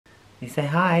You say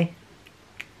hi.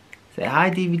 Say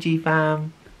hi, DVG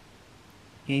fam.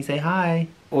 Can you say hi?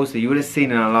 Also, you would have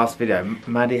seen in our last video,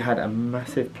 Maddie had a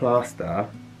massive plaster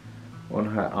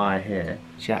on her eye here.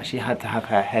 She actually had to have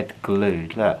her head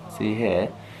glued. Look, see here?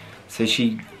 So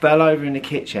she fell over in the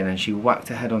kitchen and she whacked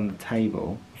her head on the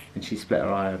table and she split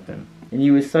her eye open. And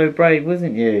you were so brave,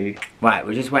 wasn't you? Right,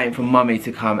 we're just waiting for Mummy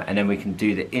to come and then we can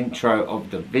do the intro of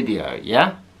the video,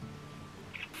 yeah?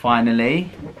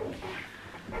 Finally.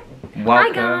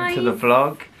 Welcome to the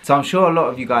vlog. So I'm sure a lot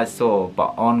of you guys saw,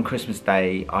 but on Christmas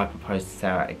Day I proposed to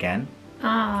Sarah again.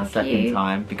 Ah, the second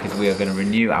time, because we are going to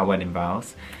renew our wedding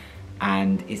vows.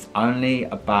 And it's only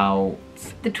about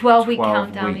the 12-week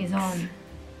countdown is on.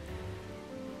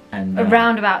 And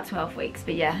around about 12 weeks,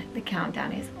 but yeah, the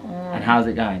countdown is on. And how's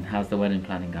it going? How's the wedding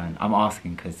planning going? I'm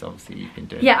asking because obviously you've been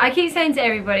doing it. Yeah, I keep saying to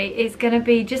everybody, it's going to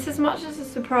be just as much as a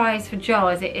surprise for Joel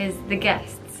as it is the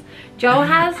guests. Joel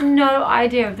has no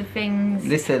idea of the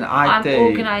things I'm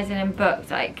organising and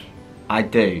booked. Like, I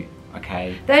do,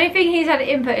 okay. The only thing he's had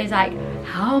input is like,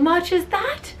 how much is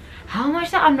that? How much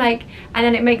is that? I'm like, and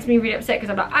then it makes me really upset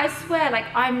because I'm like, I swear, like,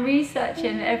 I'm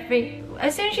researching everything.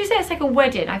 As soon as you say it's like a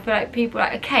wedding, I feel like people,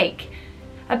 like a cake,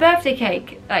 a birthday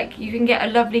cake, like you can get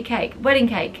a lovely cake, wedding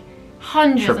cake,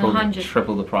 hundreds and hundreds.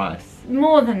 Triple the price.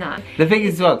 More than that. The thing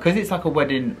is as well, because it's like a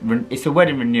wedding, it's a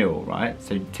wedding renewal, right?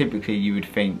 So typically you would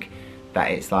think that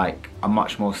it's like a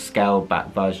much more scaled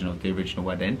back version of the original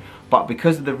wedding. But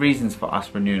because of the reasons for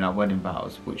us renewing our wedding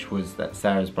vows, which was that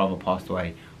Sarah's brother passed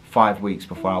away 5 weeks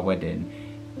before our wedding,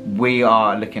 we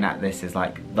are looking at this as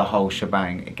like the whole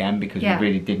shebang again, because we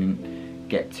really didn't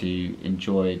get to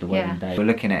enjoy the wedding day. We're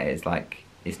looking at it as like,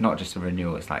 it's not just a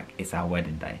renewal, it's like, it's our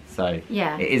wedding day. So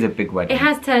yeah, it is a big wedding. It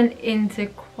has turned into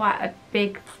quite a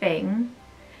big thing.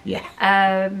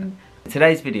 Yeah.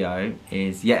 Today's video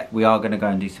is, we are going to go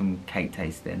and do some cake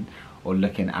tasting or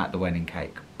looking at the wedding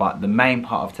cake. But the main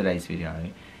part of today's video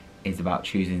is about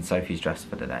choosing Sophie's dress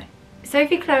for the day.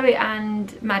 Sophie, Chloe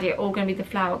and Maddie are all going to be the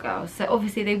flower girls, so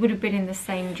obviously they would have been in the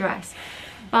same dress.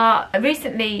 But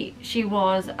recently she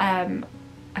was a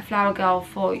flower girl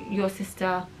for your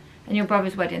sister and your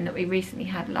brother's wedding that we recently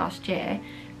had last year.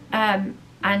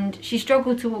 And she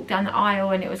struggled to walk down the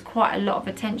aisle and it was quite a lot of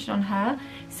attention on her.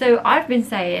 So I've been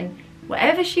saying,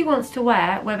 whatever she wants to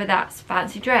wear, whether that's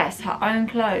fancy dress, her own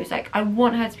clothes, like I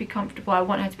want her to be comfortable, I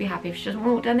want her to be happy. If she doesn't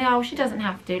walk down the aisle, she doesn't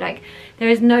have to. Like, there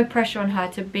is no pressure on her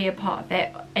to be a part of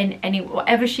it. In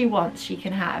whatever she wants, she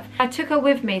can have. I took her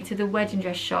with me to the wedding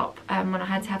dress shop when I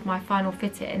had to have my final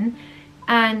fit in,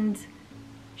 and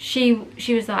she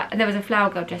was like, there was a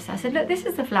flower girl dress. I said, look, this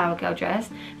is the flower girl dress,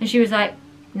 and she was like,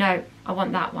 no, I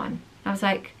want that one. I was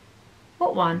like,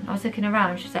 what one? I was looking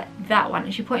around and she was like, that one.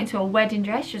 And she pointed to a wedding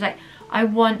dress. She was like, I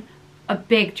want a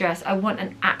big dress. I want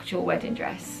an actual wedding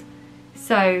dress.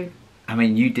 So, I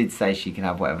mean, you did say she can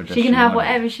have whatever dress she can have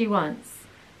whatever she wants.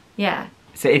 Yeah.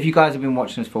 So if you guys have been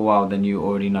watching us for a while, then you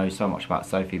already know so much about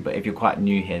Sophie. But if you're quite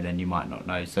new here, then you might not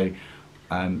know. So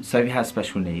Sophie has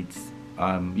special needs.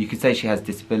 You could say she has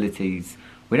disabilities.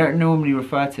 We don't normally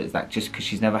refer to it as that just because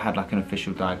she's never had like an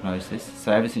official diagnosis.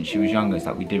 So ever since she was younger, it's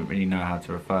like we didn't really know how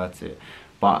to refer to it.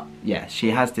 But yeah,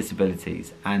 she has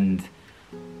disabilities. And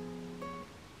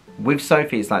with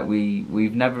Sophie, it's like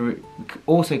we've never,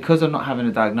 also because of not having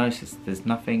a diagnosis, there's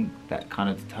nothing that kind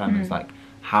of determines like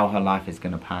how her life is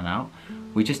going to pan out.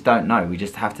 We just don't know. We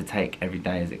just have to take every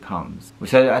day as it comes.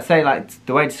 So I say, like,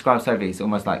 the way to describe Sophie is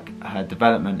almost like her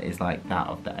development is like that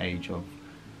of the age of,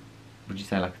 would you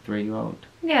say like a 3-year-old?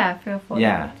 Yeah, 3 or 4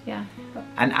 years old, yeah.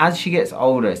 And as she gets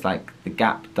older, it's like the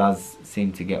gap does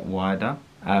seem to get wider.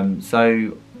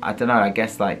 So I don't know, I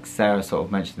guess like Sarah sort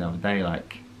of mentioned the other day,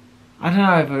 like, I don't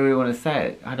know if I really want to say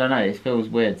it. I don't know, it feels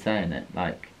weird saying it.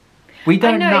 Like, we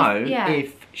don't know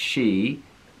if she,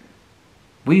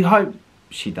 we hope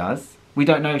she does. We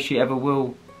don't know if she ever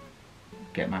will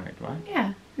get married, right?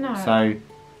 Yeah, no. So,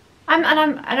 and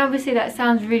obviously that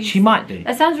sounds really. She might do.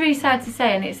 That sounds really sad to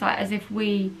say, and it's like as if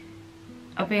we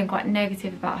are being quite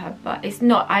negative about her, but it's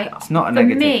not. It's not a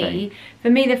negative thing. For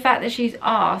me, the fact that she's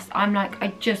asked, I'm like,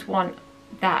 I just want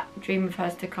that dream of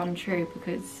hers to come true,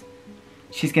 because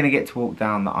she's gonna get to walk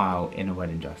down the aisle in a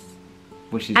wedding dress,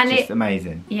 which is just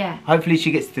amazing. Yeah. Hopefully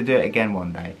she gets to do it again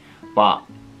one day, but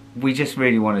we just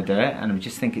really want to do it, and we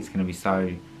just think it's going to be so,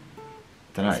 I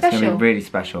don't know, it's going to be really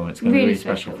special, and it's going to be really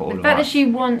special for all of us. The fact that she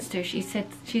wants to, she said,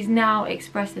 she's now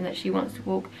expressing that she wants to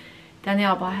walk down the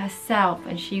aisle by herself,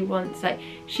 and she wants, like,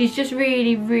 she's just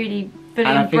really, really fully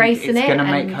embracing it. And I think it's going to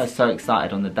make her so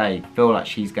excited on the day. I feel like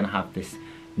she's going to have this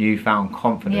newfound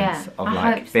confidence of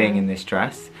like being in this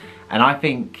dress. And I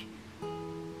think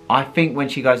I think when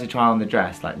she goes to try on the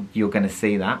dress, like, you're going to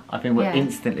see that. I think we're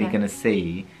instantly going to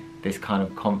see this kind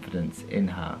of confidence in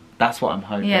her. That's what I'm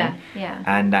hoping. Yeah, yeah.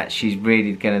 And that she's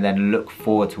really going to then look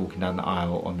forward to walking down the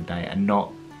aisle on the day and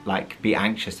not like be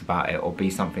anxious about it or be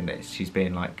something that she's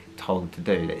being like told to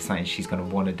do. That it's something she's going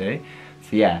to want to do.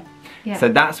 So yeah. So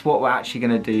that's what we're actually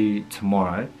going to do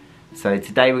tomorrow. So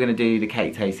today we're going to do the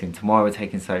cake tasting. Tomorrow we're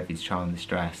taking Sophie to try on this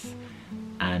dress.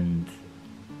 And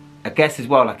I guess as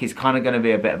well, like, it's kind of going to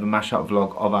be a bit of a mash-up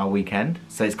vlog of our weekend.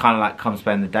 So it's kind of like, come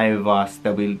spend the day with us.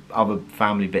 There'll be other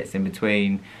family bits in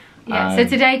between. Yeah, so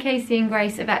today Casey and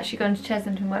Grace have actually gone to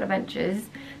Chesington World Adventures.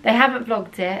 They haven't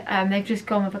vlogged it. They've just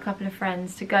gone with a couple of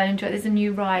friends to go and enjoy. There's a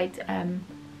new ride,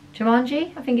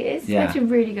 Jumanji, I think it is. Yeah. It's actually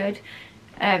really good.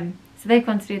 So they've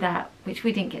gone to do that, which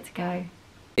we didn't get to go.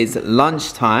 It's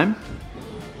lunchtime.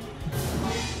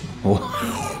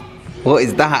 What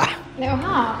is that? Little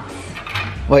heart.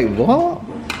 Wait, what?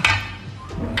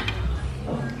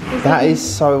 That is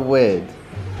so weird.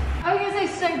 I was going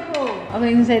to say so cool. I was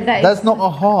going to say that. That's not a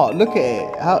heart. Look at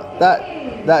it. How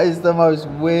that is the most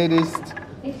weirdest.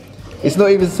 It's not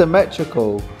even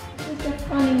symmetrical. It's a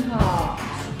funny heart.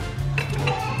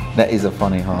 That is a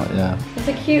funny heart, yeah. It's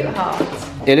a cute heart.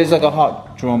 It is like a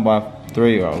heart drawn by a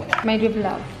 3-year-old. Made with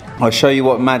love. I'll show you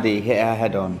what Maddie hit her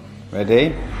head on.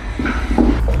 Ready?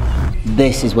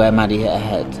 This is where Maddie hit her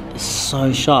head. It's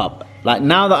so sharp. Like,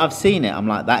 now that I've seen it, I'm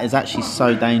like, that is actually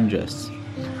so dangerous.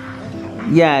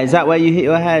 Yeah, is that where you hit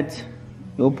your head?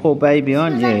 Your poor baby,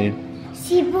 aren't you?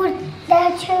 She put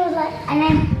the shoulder and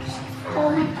then I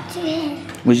went to him.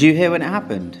 Was you here when it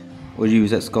happened? Or you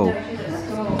was at school? No, she was at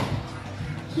school.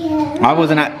 Yeah.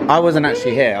 I wasn't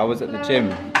actually here. I was at the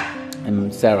gym.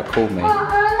 And Sarah called me.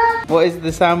 What is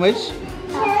the sandwich?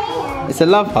 It's a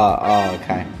love heart. Oh,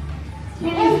 okay.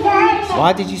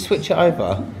 Why did you switch it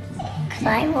over? Because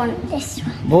I want this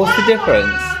one. What's the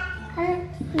difference? I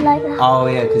like that. Oh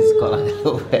yeah, because it's got like a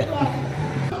little bit.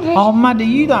 Oh Maddie,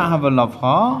 you don't have a love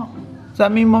heart. Does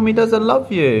that mean Mommy doesn't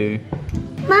love you?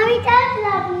 Mommy does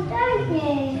love you, don't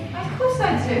you? Of course I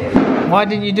do. Why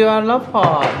didn't you do our love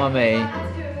heart, Mummy? I had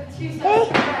to do it with 2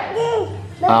 seconds of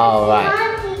grace. Oh right.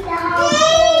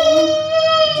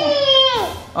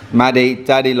 Maddie,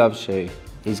 Daddy loves you.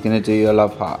 He's gonna do your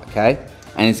love heart, okay?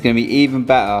 And it's gonna be even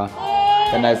better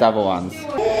than those other ones.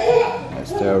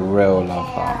 Let's do a real love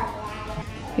heart.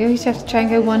 You always have to try and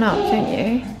go one up, don't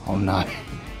you? Oh no.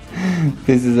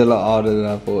 This is a lot harder than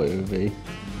I thought it would be.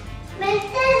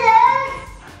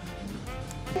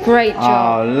 Great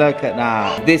job. Oh, look at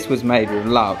that. This was made with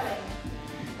love.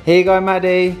 Here you go,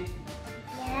 Maddie.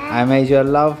 I made you a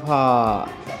love heart.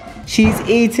 She's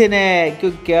eating it.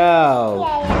 Good girl.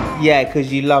 Yeah,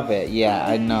 because you love it. Yeah,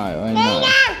 I know.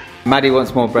 Maddie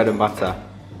wants more bread and butter.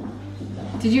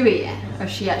 Did you eat it? Or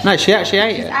she actually? No, she actually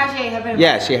ate it. Actually ate her bread and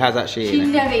Yeah, butter. she has actually She eaten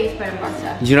it. never eats bread and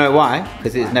butter. Do you know why?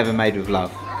 Because it's never made with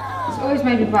love. It's always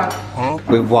made with love.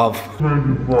 With WOV.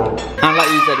 And like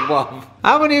you said, WOV.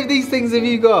 How many of these things have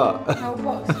you got?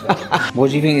 What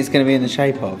do you think it's going to be in the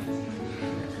shape of?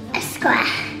 A square.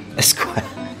 A square.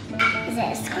 Is it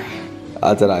a square?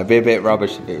 I don't know, it'd be a bit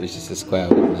rubbish if it was just a square,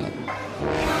 wouldn't it?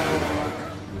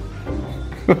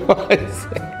 What is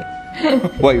it?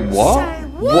 Wait, what?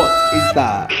 What is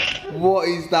that? What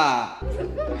is that?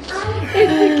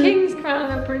 It's the king's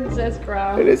crown and the princess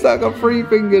crown. It is like a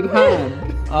 3-fingered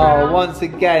hand. Oh, once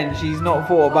again, she's not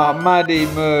thought about Maddie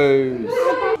moves.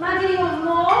 Maddie, you want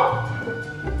more?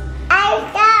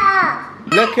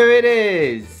 Look who it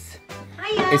is.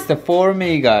 Hiya. It's the 4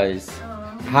 Amigos.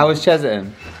 How was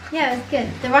Chesington? Yeah, it's good.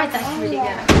 The ride's actually really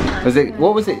good. Was it,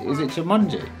 what was it? Was it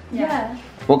Jumanji? Yeah.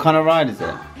 What kind of ride is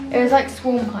it? It was like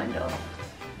Swarm kind of.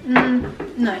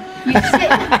 No.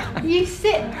 You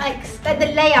sit like the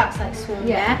layout's like Swarm,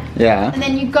 yeah? Yeah. And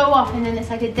then you go up and then it's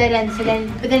like a dead end,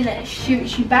 but then it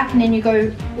shoots you back and then you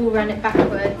go all around it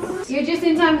backwards. You're just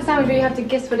in time for sandwich where you have to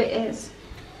guess what it is.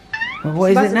 Well,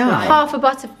 what is it now? Half a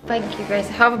butterfly. Thank you, Grace.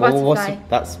 Half a butterfly.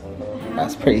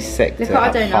 That's pretty sick Look to at our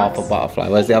have donuts. half a butterfly.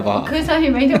 Where's the other half? Because I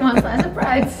made it once as a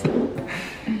surprise.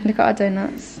 Look at our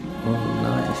donuts. Oh,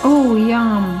 nice. Oh,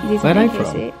 yum. Where are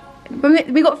they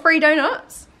from? We got 3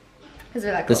 donuts.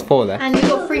 There's 4 there. And we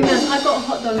got 3 meals. I got a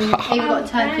hot dog and Amy got a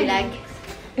turkey leg.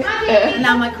 And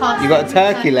now my car's You got a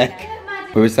turkey leg.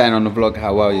 We were saying on the vlog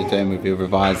how well you're doing with your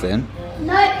revising.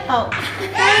 No. Oh.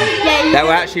 Yeah, They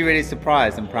were actually really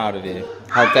surprised and proud of you.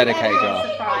 How dedicated you are.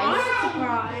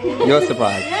 surprise. You're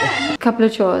surprised. A couple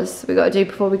of chores we got to do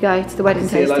before we go to the wedding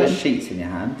See a load of tasting. sheets in your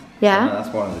hand. Yeah. So that's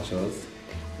one of the chores.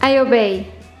 A or B?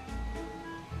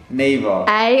 Neither.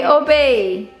 A or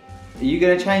B? Are you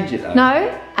going to change it though?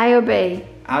 No? A or B?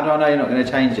 How do I know you're not going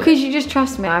to change it? Because you just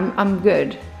trust me, I'm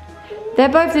good. They're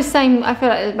both the same. I feel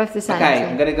like they're both the same. Okay,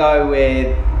 I'm gonna go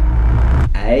with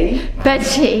A. Bed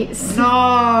sheets.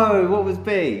 No, what was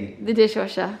B? The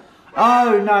dishwasher.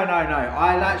 Oh, no.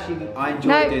 I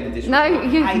enjoy doing the dishwasher. No, I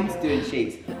hate doing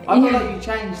sheets. I feel like you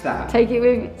changed that. Take it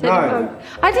with. No.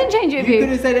 I didn't change it with You you. could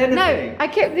have said anything. No, I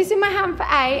kept this in my hand for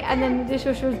A, and then the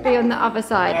dishwasher was B on the other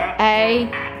side. A,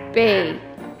 B.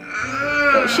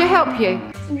 It should help you.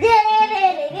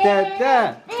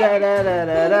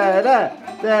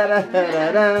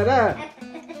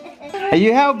 Are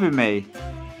you helping me?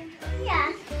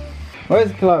 Yeah.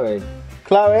 Where's Chloe?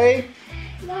 Chloe?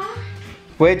 Yeah.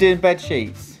 We're doing bed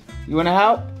sheets. You want to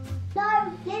help?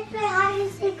 No, let's play hide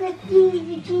and seek with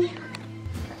DVD.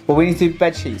 Well, we need to do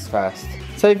bed sheets first.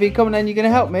 Sophie, come on then, you going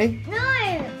to help me?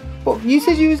 No. Well, you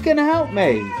said you was going to help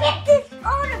me. Get this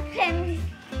on of him.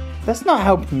 That's not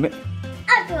helping me.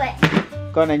 I'll do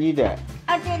it. Go on then, you do it.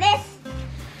 I'll do this.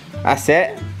 That's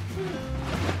it.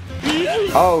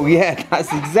 Oh yeah,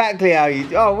 that's exactly how you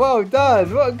do. Oh, well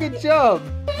done. What a good job.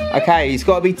 Okay, it's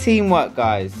got to be teamwork,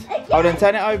 guys. Hold on,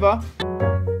 turn it over.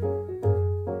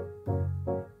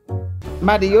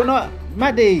 Maddie, you're not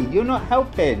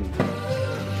helping.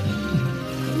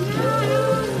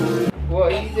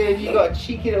 What are you doing? You got a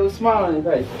cheeky little smile on your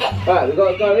face. Right, we've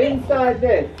got to go inside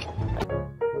this.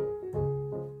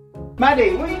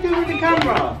 Maddie, what are you doing with the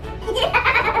camera?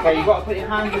 Okay, you've got to put your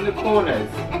hands in the corners.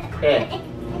 Here.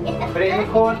 Put it in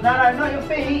the corner. No, not your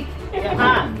feet. Your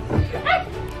hands.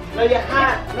 No, your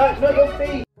hands. No, not your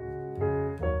feet.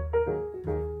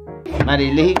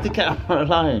 Maddie, leave the camera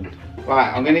alone.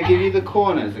 Right, I'm going to give you the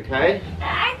corners, okay?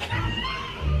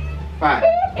 Right.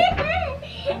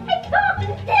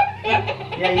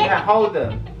 Yeah, you can hold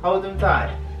them. Hold them tight.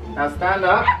 Now stand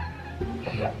up.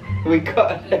 We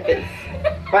got this.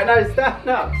 Right, no, stand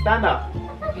up. Stand up.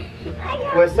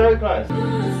 We're so close.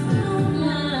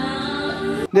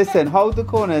 Listen, hold the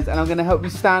corners and I'm going to help you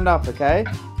stand up, okay?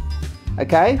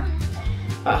 Okay?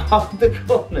 Hold the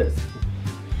corners.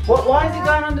 What? Why is it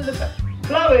going under the bed?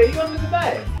 Chloe, are you under the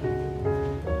bed?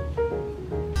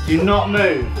 Do not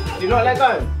move. Do not let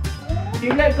go.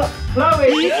 You let go. Chloe,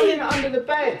 you're in under the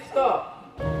bed. Stop.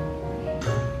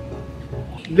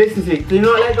 Listen to me. Do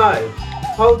not let go.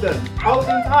 Hold them. Hold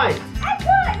them tight.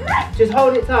 Just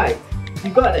hold it tight.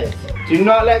 You got this. Do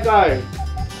not let go.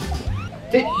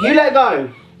 You let go.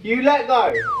 You let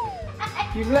go.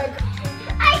 You let go.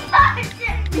 I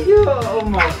can't. Oh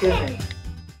my goodness.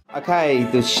 Okay,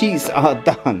 the sheets are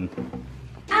done.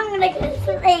 I'm gonna go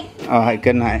sleep. Alright,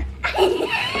 good night.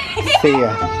 See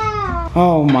ya.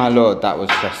 Oh my lord, that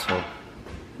was stressful.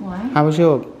 Why? How was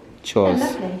your chores?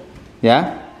 Lovely.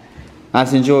 Yeah?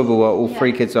 That's enjoyable while all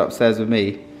three kids are upstairs with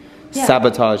me,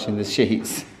 sabotaging the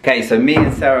sheets. Okay, so me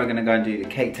and Sarah are going to go and do the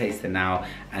cake tasting now,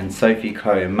 and Sophie,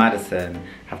 Chloe and Madison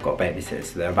have got babysitters,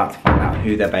 so they're about to find out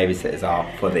who their babysitters are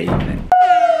for the evening.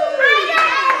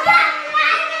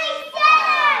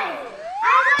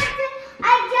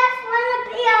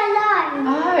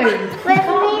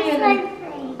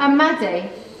 And Maddie?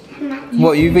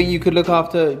 What, you think you could look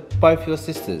after both your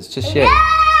sisters? Just you?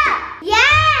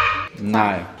 Yeah!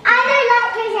 No. I don't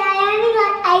like Casey, I only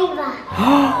like Ava.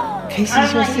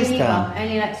 Casey's your sister. I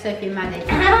only like Sophie and Maddie.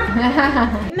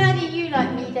 Maddie, you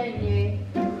like me, don't you?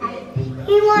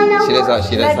 You wanna She looks like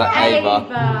she looks like Ava.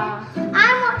 I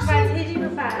want some. Who do you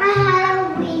prefer?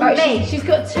 Halloween. Right, me. She's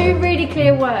got two really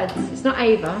clear words. It's not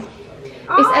Ava. It's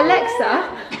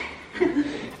Alexa.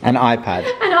 An iPad.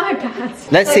 An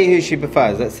iPad. Let's see who she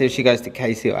prefers. Let's see if she goes to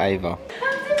Casey or Ava.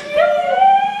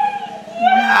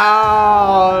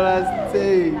 Oh, that's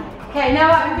two. Okay, now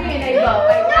I'm being Ava.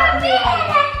 That's me!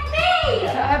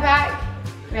 Put her back.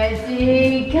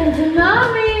 Ready? Come to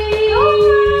mommy.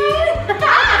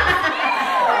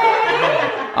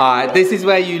 Alright, this is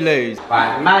where you lose.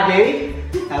 Right, Maddie.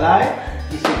 Hello?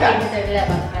 You sit down.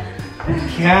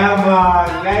 Come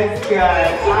on, let's go.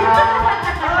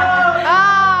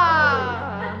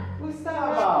 What's that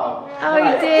about? Oh,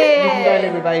 you did. You can go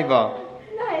live with Ava.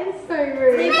 That is so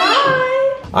rude.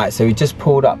 Bye. Alright, so we just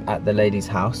pulled up at the lady's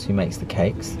house who makes the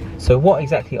cakes. So what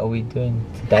exactly are we doing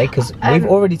today? Because we've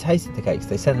already tasted the cakes.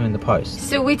 They sent them in the post.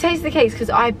 So we tasted the cakes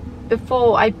because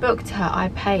before I booked her, I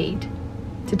paid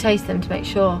to taste them to make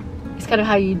sure. It's kind of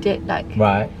how you did, like.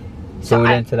 Right. So we're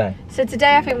doing today? So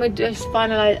today I think we're just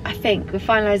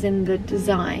finalising the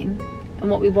design and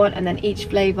what we want, and then each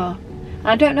flavour. And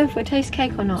I don't know if we'll taste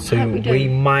cake or not. So I hope we do. we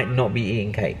might not be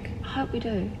eating cake. I hope we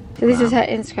do. So this is her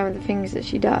Instagram with the things that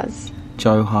she does.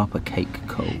 Joe Harper Cake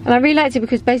Co. And I really liked it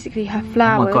because basically her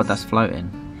flowers. Oh my god, that's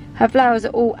floating. Her flowers are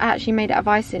all actually made out of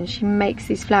icing. She makes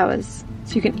these flowers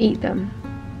so you can eat them.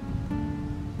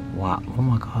 Wow, oh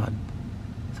my god.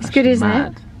 It's good, isn't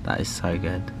it? That is so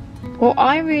good. Well,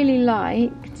 I really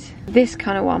liked this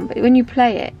kind of one, but when you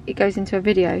play it, it goes into a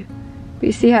video. But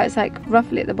you see how it's like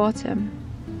roughly at the bottom.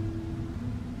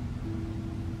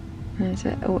 And it's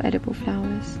all edible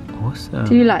flowers. Awesome.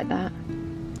 Do you like that?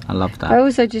 I love that. I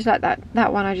also just like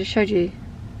that one I just showed you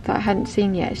that I hadn't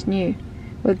seen yet. It's new.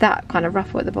 With that kind of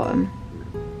ruffle at the bottom.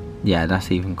 Yeah,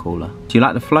 that's even cooler. Do you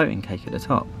like the floating cake at the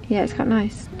top? Yeah, it's quite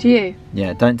nice. Do you?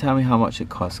 Yeah, don't tell me how much it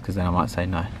costs because then I might say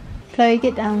no. Chloe,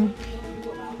 get down.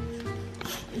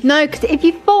 No, because if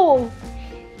you fall.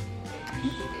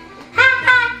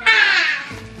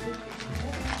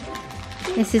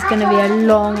 This is going to be a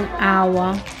long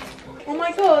hour. Oh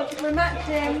my god, we're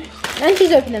matching. And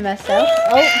she's opened them herself.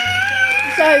 Oh.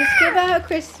 So, give her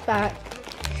crisps back.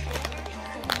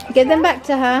 Give them back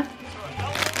to her.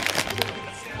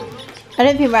 I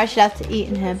don't think we're actually allowed to eat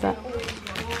in here, but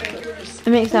it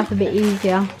makes life a bit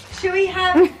easier. Should we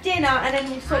have dinner and then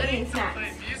we'll start eating snacks?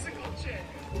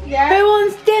 Yeah. Who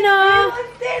wants dinner?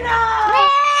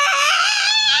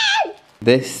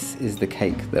 This is the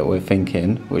cake that we're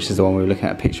thinking, which is the one we were looking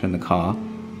at a picture in the car,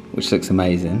 which looks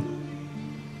amazing.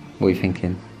 What are you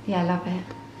thinking? Yeah, I love it.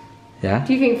 Yeah?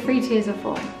 Do you think 3 tiers or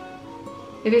 4?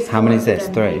 If it's How many is 4, this?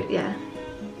 then 3? Yeah.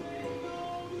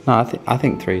 No, I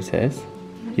think 3 tiers.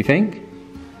 You think?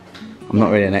 I'm not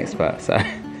really an expert, so.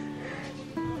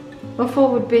 Well,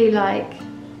 4 would be like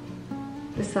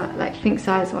the size, like think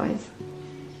size-wise.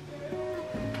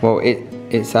 Well,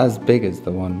 it's as big as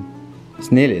the one.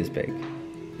 It's nearly as big.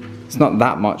 It's not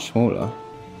that much smaller.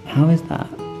 How is that?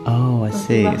 Oh, I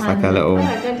see. It's like a little.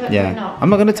 No, don't touch it, yeah. not. I'm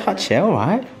not gonna touch it. All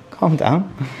right. Calm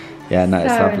down. Yeah, no,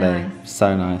 it's So lovely. nice.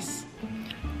 So nice.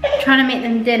 I'm trying to make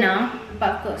them dinner, but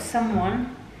I've got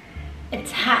someone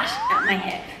attached at my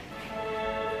hip.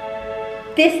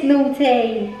 This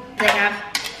naughty. They have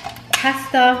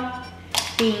pasta,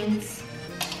 beans,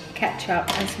 ketchup,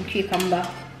 and some cucumber.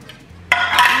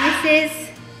 And this is.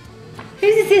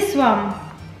 Whose is this one?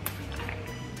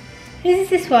 Whose is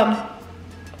this one?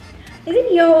 Is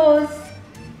it yours?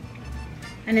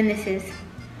 And then this is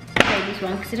baby's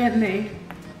one because they don't move.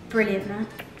 Brilliant, that.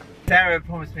 Sarah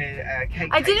promised me a cake.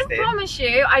 I didn't promise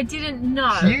you. I didn't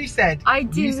know. You said. I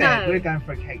didn't You said know. we're going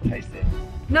for a cake tasting.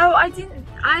 No, I didn't.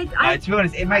 No, to be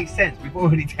honest, it makes sense. We've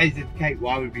already tasted the cake.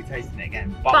 Why would we be tasting it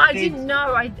again? But I didn't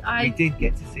know. We did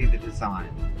get to see the design.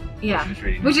 Yeah,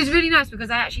 Which was really nice. nice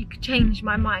because I actually changed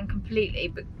my mind completely,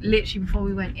 but literally before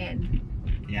we went in,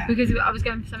 Yeah. because I was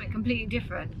going for something completely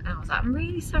different, and I was like, I'm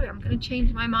really sorry, I'm going to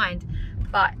change my mind.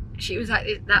 But she was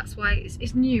like, that's why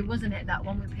it's new, wasn't it? That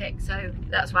one we picked, so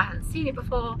that's why I hadn't seen it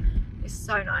before. It's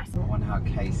so nice. I wonder how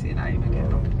Casey and Ava get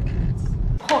along with the kids.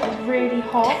 Pot is really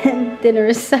hot. Dinner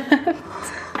is served.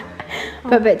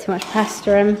 Put a bit too much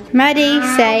pasta in. Maddie,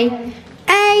 say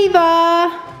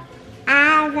Ava.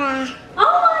 Ava.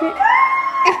 Oh my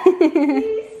god!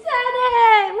 You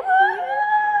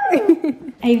said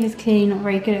it! Ava's clearly not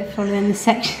very good at following the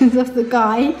sections of the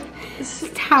guide. It's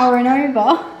just towering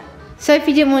over.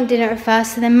 Sophie didn't want dinner at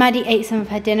first, so then Maddie ate some of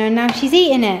her dinner and now she's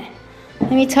eating it.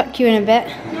 Let me tuck you in a bit.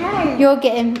 No. You're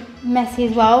getting messy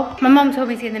as well. My mum told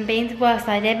me to give them beans, worst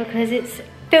idea because it's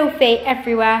filthy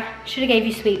everywhere. Should have gave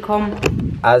you sweet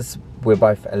corn. As we're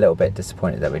both a little bit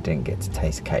disappointed that we didn't get to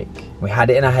taste cake. We had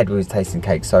it in our head we was tasting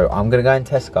cake, so I'm gonna go in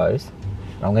Tesco's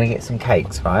and I'm gonna get some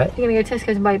cakes, right? You're gonna go to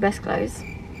Tesco's and buy your best clothes.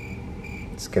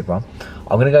 It's a good one.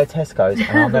 I'm gonna go to Tesco's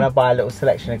and I'm gonna buy a little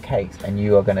selection of cakes and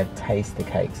you are gonna taste the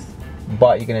cakes.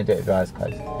 But you're gonna do it with your eyes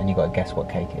closed and you gotta guess what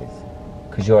cake is.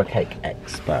 Because you're a cake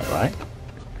expert, right?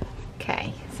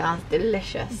 Okay, sounds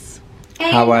delicious.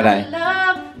 How were they?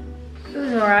 Love. It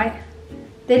was alright.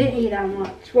 They didn't eat that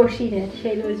much. Well, she did. She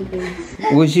ate loads of beans.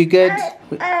 Was you good?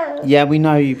 Yeah, we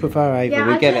know you prefer Ava.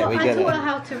 We get it, we I get taught her it.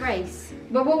 how to race.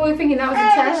 But what we were thinking, that was a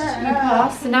test, you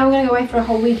passed, so now we're going to go away for a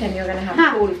whole weekend, you're going to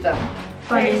have all of them.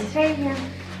 Funny.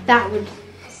 That would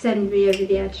send me over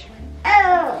the edge.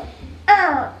 Oh.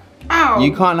 Oh. Ow!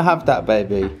 You can't have that,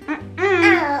 baby.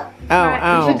 Oh.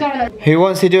 Ow, ow. Who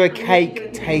wants to do a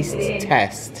cake taste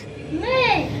test?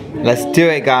 Let's do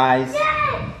it, guys.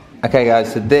 Okay,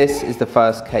 guys, so this is the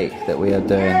first cake that we are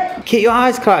doing. Keep your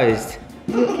eyes closed.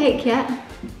 You got cake yet?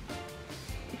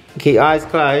 Keep your eyes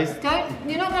closed.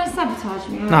 You're not going to sabotage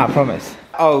me, No, I promise.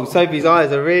 Oh, Sophie's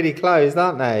eyes are really closed,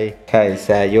 aren't they? Okay,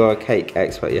 so you're a cake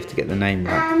expert. You have to get the name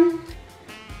right.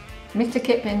 Mr.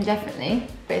 Kipling, definitely,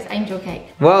 but it's angel cake.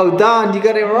 Well done, you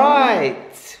got it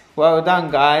right. Well done,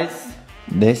 guys.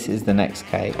 This is the next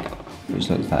cake, which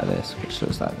looks like this, which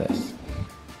looks like this.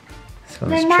 This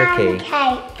one's Banana tricky.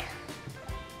 cake.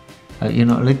 Oh, you're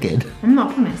not looking. I'm not,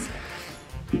 I promise.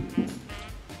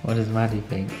 What does Maddie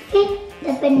think? See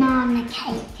the banana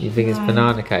cake. You think it's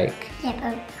banana cake? Yeah,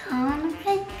 but banana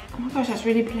cake? Oh my gosh, that's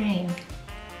really plain.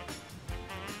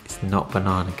 It's not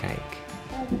banana cake.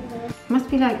 Must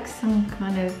be like some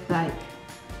kind of like...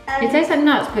 It tastes like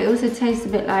nuts, but it also tastes a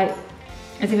bit like...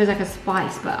 as if it was like a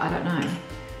spice, but I don't know.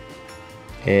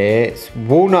 It's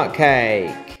walnut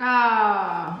cake.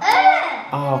 Ah.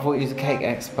 Oh, I thought you was a cake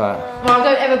expert. Well, I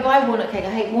don't ever buy walnut cake. I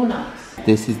hate walnuts.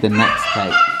 This is the next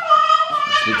cake.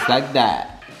 It looks like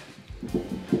that.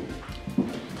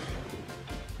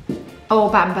 Oh,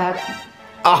 Battenberg.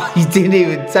 Oh, you didn't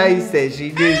even taste it.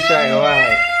 She knew straight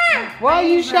away. Why are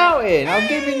you shouting? I'm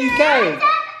giving you cake.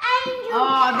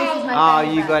 Oh, this is my Oh,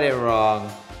 favourite. you got it wrong.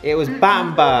 It was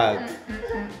Battenberg.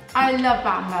 I love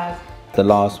Battenberg. The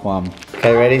last one.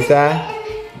 Okay, ready, sir?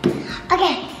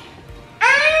 Okay.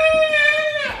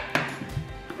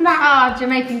 Ah,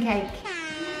 Jamaican cake.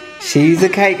 She's a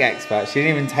cake expert. She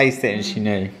didn't even taste it and she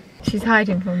knew. She's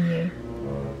hiding from you.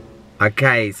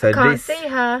 Okay, so Can't this... see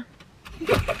her.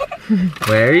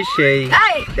 Where is she?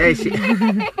 Hey! There she...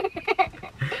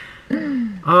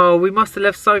 Oh, we must have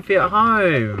left Sophie at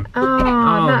home.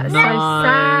 Oh, that's no. so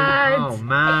sad. Oh,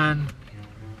 man.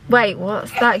 Wait,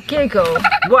 what's that giggle?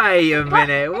 Wait a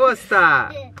minute, what's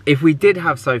that? If we did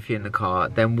have Sophie in the car,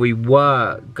 then we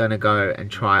were gonna go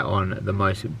and try on the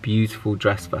most beautiful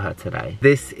dress for her today.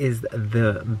 This is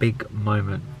the big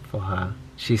moment for her.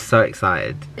 She's so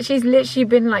excited. She's literally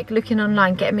been like looking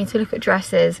online, getting me to look at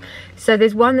dresses. So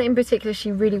there's one that in particular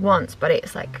she really wants, but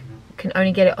it's like, can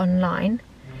only get it online.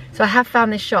 So I have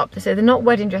found this shop. So they're not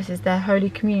wedding dresses, they're Holy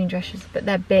Communion dresses, but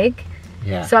they're big.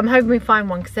 Yeah. So I'm hoping we find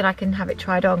one because then I can have it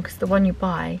tried on, because the one you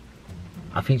buy,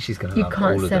 I think she's gonna you love all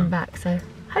can't of send them. back. So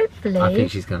hopefully. I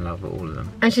think she's gonna love all of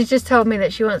them. And she's just told me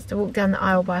that she wants to walk down the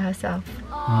aisle by herself.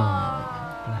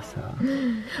 Oh, bless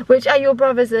her. Which at your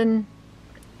brothers and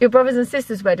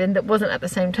sisters' wedding that wasn't at the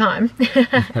same time.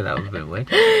 That was a bit weird.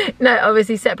 No,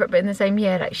 obviously separate but in the same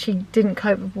year. Like she didn't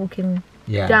cope with walking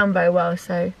down very well,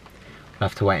 so We'll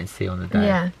have to wait and see on the day.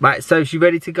 Yeah. Right, so is she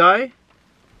ready to go?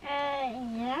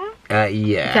 Yeah.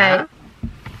 Yeah. okay.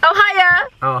 Oh hiya!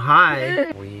 Oh,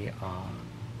 hi. We are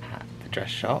at the dress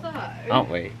shop, aren't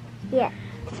we? Yeah.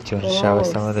 Do you want to show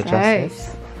us some of the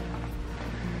dresses?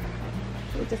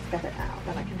 We'll just get it out,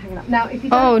 then I can hang it up. Now, if you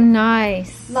don't Oh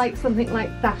nice. like something like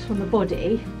that on the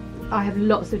body, I have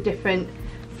lots of different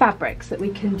fabrics that we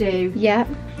can do Yeah.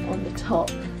 on the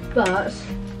top, but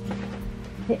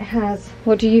it has...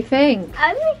 What do you think?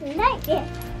 I really like it.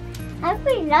 I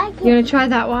really like it. You want to try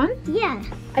that one? Yeah.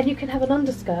 And you can have an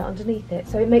underskirt underneath it,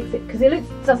 so it makes it, because it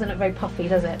doesn't look very puffy,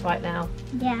 does it, right now?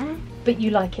 Yeah. But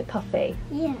you like it puffy.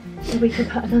 Yeah. So we can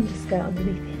put an underskirt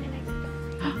underneath it and it makes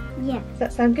it puffy. Yeah. Does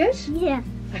that sound good? Yeah.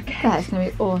 Okay. That's gonna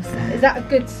be awesome. Is that a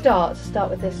good start to start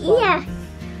with this one? Yeah.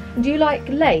 Do you like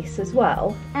lace as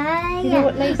well? Do you know Yeah.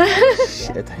 what lace is?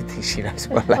 I don't think she knows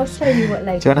what I'll lace. show you what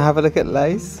lace Do you want to have a look at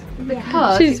lace?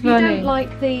 Because She's if you funny. don't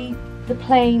like the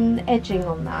plain edging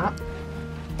on that,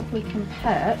 we can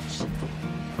put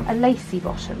a lacy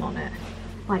bottom on it,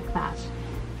 like that.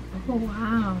 Oh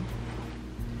wow.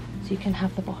 So you can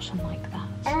have the bottom like that.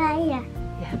 Yeah.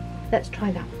 Yeah, let's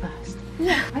try that first.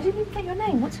 Yeah. I didn't even get your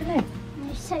name. What's your name?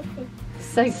 Sophie.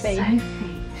 Sophie. Sophie.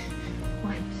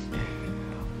 Right.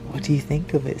 What do you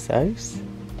think of it, Sos?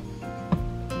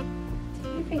 Do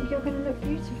you think you're going to look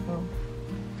beautiful?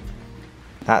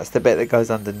 That's the bit that goes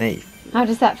underneath. How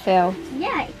does that feel?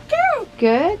 Yeah, good.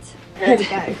 Good? Here we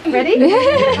go. Ready?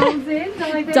 Arms in,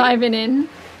 dive in. Diving in.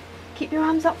 Keep your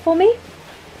arms up for me.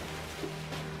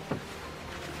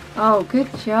 Oh, good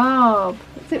job.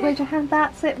 That's it, wave your hand.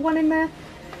 That's it, one in there.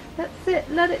 That's it,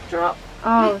 let it drop.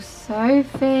 Oh,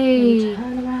 Sophie.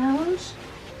 Turn around.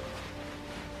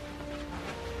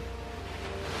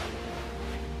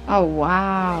 Oh,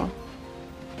 wow.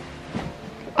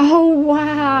 Oh,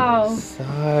 wow.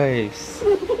 Sos.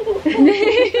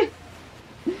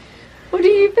 What do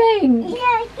you think?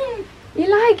 Yeah, good. You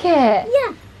like it?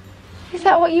 Yeah. Is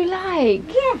that what you like?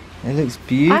 Yeah. It looks I think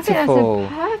beautiful.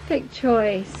 that's a perfect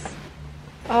choice.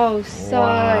 Oh, so.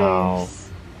 Wow.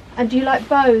 And do you like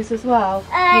bows as well?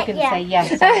 You can yeah. say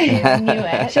yes. I knew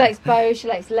it. She likes bows, she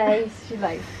likes lace, she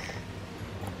likes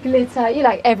glitter. You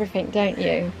like everything, don't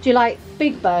you? Do you like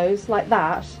big bows like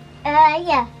that?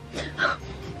 Yeah.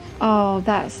 Oh,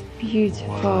 that's beautiful.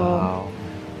 Wow.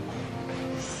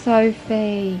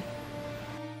 Sophie.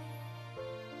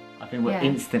 I think we're Yeah,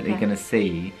 instantly okay. going to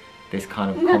see this kind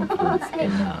of confidence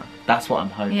in her. That's what I'm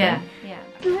hoping. Yeah.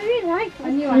 I really like it. I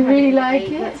knew You really like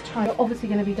it? Let's try. You're obviously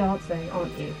going to be dancing,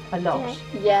 aren't you? A lot.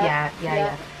 Yeah.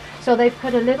 Yeah. So they've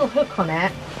put a little hook on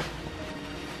it,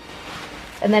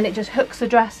 and then it just hooks the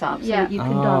dress up so Yeah. that you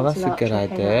can Oh, dance. that's a without good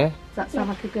tripping idea. up. Does that sound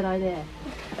like a good idea?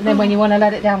 And then when you want to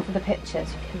let it down for the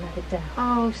pictures, you can let it down.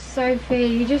 Oh, Sophie,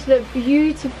 you just look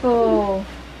beautiful.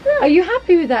 Are you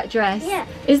happy with that dress? Yeah.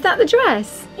 Is that the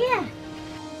dress? Yeah.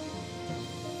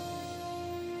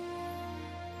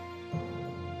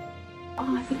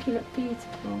 Oh, I think you look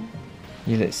beautiful.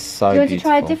 You look so Do you want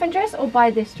beautiful. to try a different dress or buy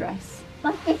this dress?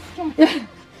 But it's just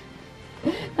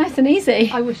Nice and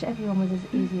easy. I wish everyone was as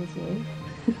easy as you.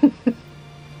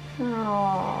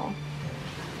 Oh.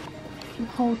 If you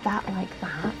hold that like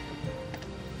that.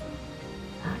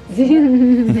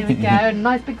 There we go.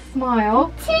 Nice big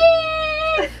smile.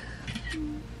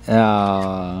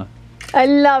 Ah, I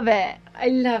love it. I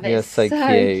love it. You're so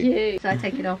cute. So I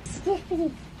take it off.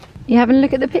 You having a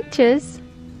look at the pictures?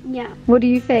 yeah. What do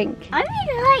you think? I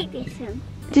really like this one.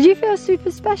 Did you feel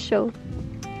super special?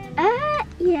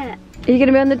 Yeah. Are you going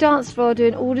to be on the dance floor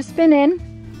doing all the spinning?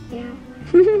 Yeah.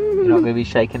 you're not going to be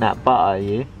shaking that butt, are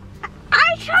you?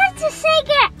 I tried to sing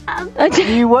it.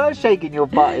 You were shaking your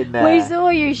butt in there. We saw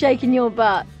you shaking your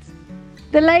butt.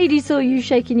 The lady saw you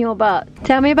shaking your butt.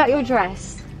 Tell me about your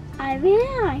dress. I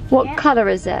really like What it. colour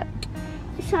is it?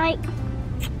 It's like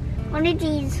one of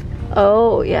these.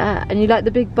 Oh, yeah. And you like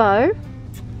the big bow?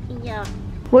 Yeah.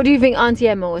 What do you think Auntie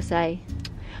Emma will say?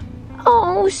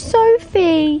 Oh,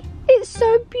 Sophie, it's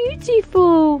so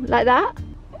beautiful. Like that?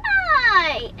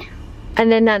 Right.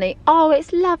 And then Nanny, oh,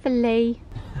 it's lovely.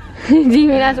 Do you think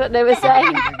that's what they were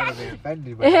saying?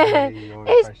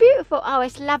 It's beautiful. Oh,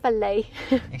 it's lovely.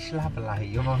 It's lovely.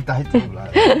 Your mum don't talk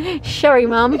like that. Sorry,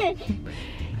 Mum.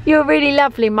 You're really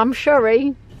lovely, Mum.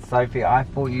 Sorry. Sophie, I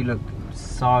thought you looked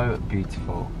so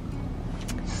beautiful.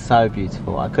 So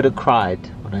beautiful. I could have cried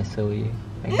when I saw you.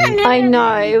 I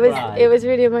know. It was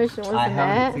really emotional, I wasn't held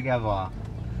it it? together.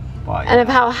 But, And of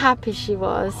how happy she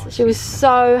was. She was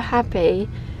so happy.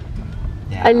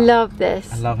 yeah. I love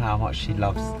this. I love how much she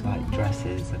loves like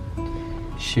dresses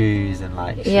and shoes and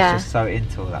like she's Yeah. just so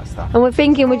into all that stuff. And we're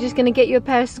thinking we're just going to get you a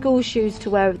pair of school shoes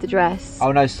to wear with the dress.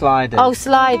 Oh no, sliders. Oh,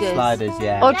 sliders. Sliders,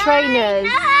 yeah. Or trainers.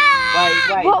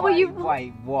 Wait, What were you-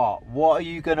 Wait, what? What are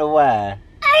you gonna wear?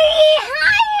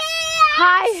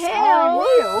 High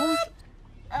heels.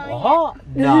 What?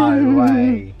 No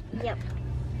way.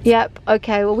 Yep.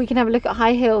 Okay. Well, we can have a look at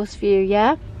high heels for you.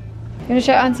 Yeah. You want to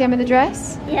show Auntie Emma the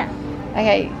dress? Yeah.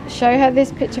 Okay. Show her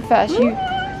this picture first. You.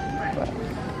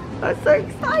 That's so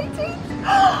exciting.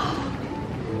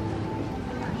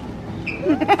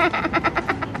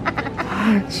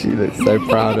 She looks so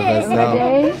proud of herself.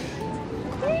 Ready?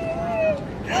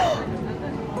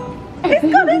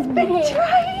 It's got this big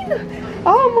train.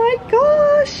 Oh my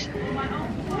gosh.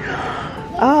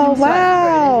 Oh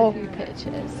wow.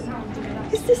 Pictures.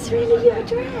 Is this really your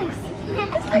dress?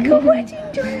 It's like a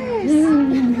wedding dress.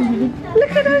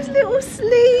 Look at those little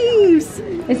sleeves.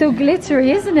 It's all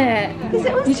glittery, isn't it? Is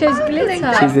it all You chose sparkling?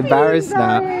 glitter. She's embarrassed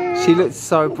now. She looks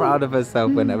so proud of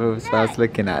herself whenever we was first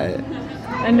looking at it.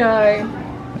 I know.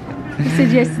 You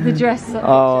said yes to the dress.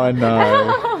 Oh, I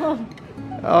know.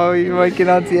 Oh, you're making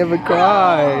Auntie Emma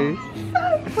cry.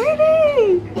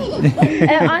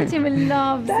 Auntie Emma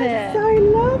loves it. So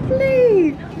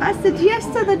lovely. I said yes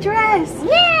to the dress.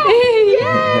 Look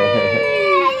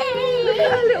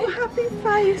at her little happy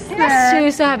face there. She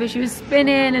was so happy. She was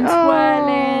spinning and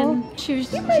twirling. She was.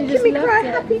 She just me loved cry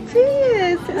it. happy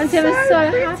tears. Auntie Emma's so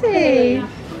happy.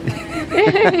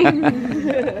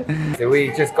 So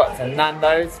we just got to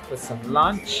Nando's for some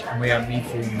lunch and we are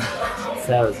meeting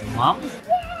Sarah's mum.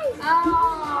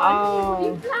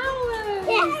 Oh,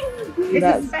 Yes.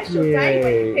 that's a special day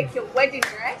when you pick your wedding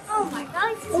dress. Oh my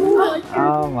God.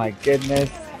 Oh my goodness.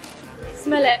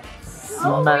 Smell it.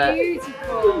 Smell it.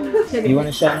 Beautiful. You want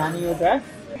to show Nanny your dress?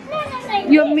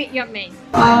 Yummy, yummy.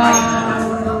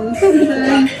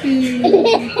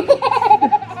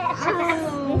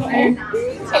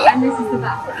 And this is the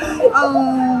back.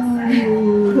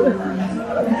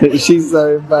 She's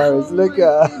so embarrassed. Look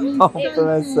at her. Oh,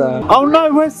 bless her. Oh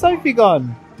no, where's Sophie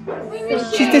gone?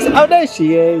 She's just. Oh, there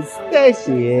she is. There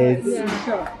she is.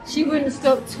 She wouldn't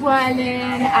stop twirling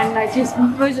and like just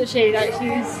wasn't she? Like she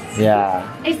was.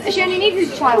 Yeah. She only needed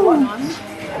to try one on.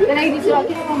 The lady said like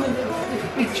get one with the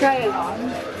big trail on.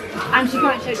 And she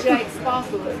can't show she likes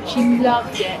sparkles. She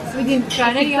loved it. So we didn't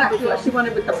try any others. What she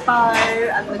wanted with the bow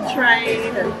and the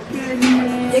train and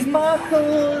the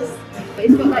sparkles.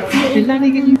 It's got like Did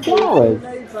Nanny give you flowers?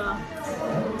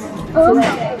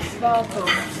 sparkles.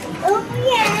 Oh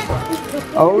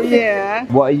yeah. Oh yeah.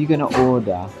 What are you gonna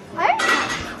order?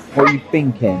 What are you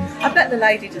thinking? I bet the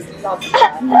lady just loves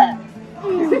that.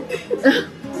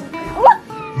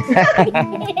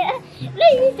 No,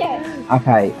 you don't.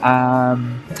 Okay.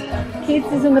 Kids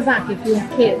is on the back if you have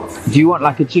kids. Do you want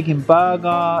like a chicken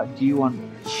burger? Do you want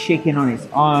chicken on its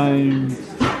own.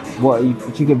 What,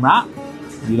 chicken wrap?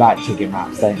 You like chicken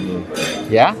wraps, don't you?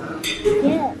 Yeah?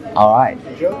 Yeah. Alright.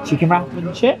 Chicken wrap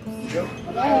and chips?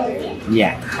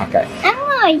 Yeah, okay. And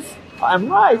rice. And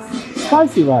rice.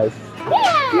 Spicy rice.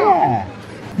 Yeah. Yeah.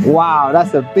 Wow,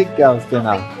 that's a big girl's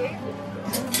dinner.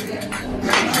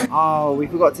 Oh, we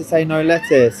forgot to say no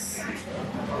lettuce.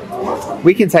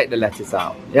 We can take the lettuce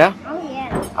out, yeah? Oh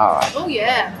yeah. Alright. Oh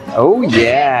yeah. Oh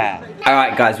yeah.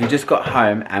 Alright guys, we just got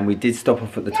home and we did stop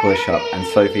off at the toy shop and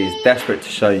Sophie is desperate to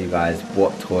show you guys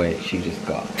what toy she just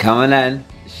got. Come on then,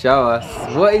 show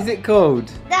us. What is it called?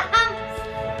 The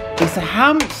hamster. It's a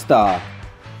hamster.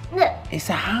 Look, It's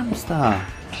a hamster.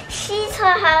 she's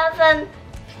have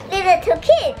little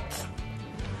kids.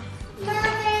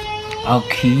 Oh,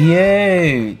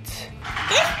 cute.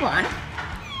 This one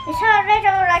is her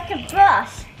little like a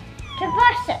brush to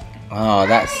brush it. Oh,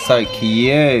 that's so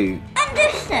cute. And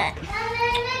this one. And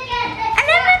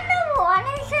then another one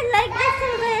is like this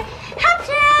little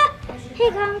hamster.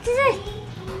 Here comes this.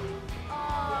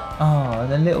 Oh,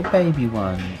 the little baby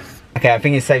ones. Okay, I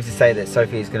think it's safe to say that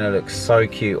Sophie is going to look so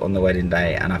cute on the wedding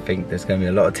day, and I think there's going to be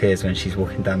a lot of tears when she's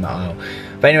walking down the aisle.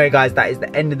 But anyway guys, that is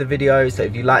the end of the video. So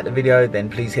if you like the video, then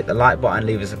please hit the like button,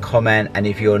 leave us a comment, and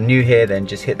if you're new here, then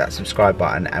just hit that subscribe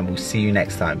button, and we'll see you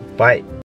next time. Bye.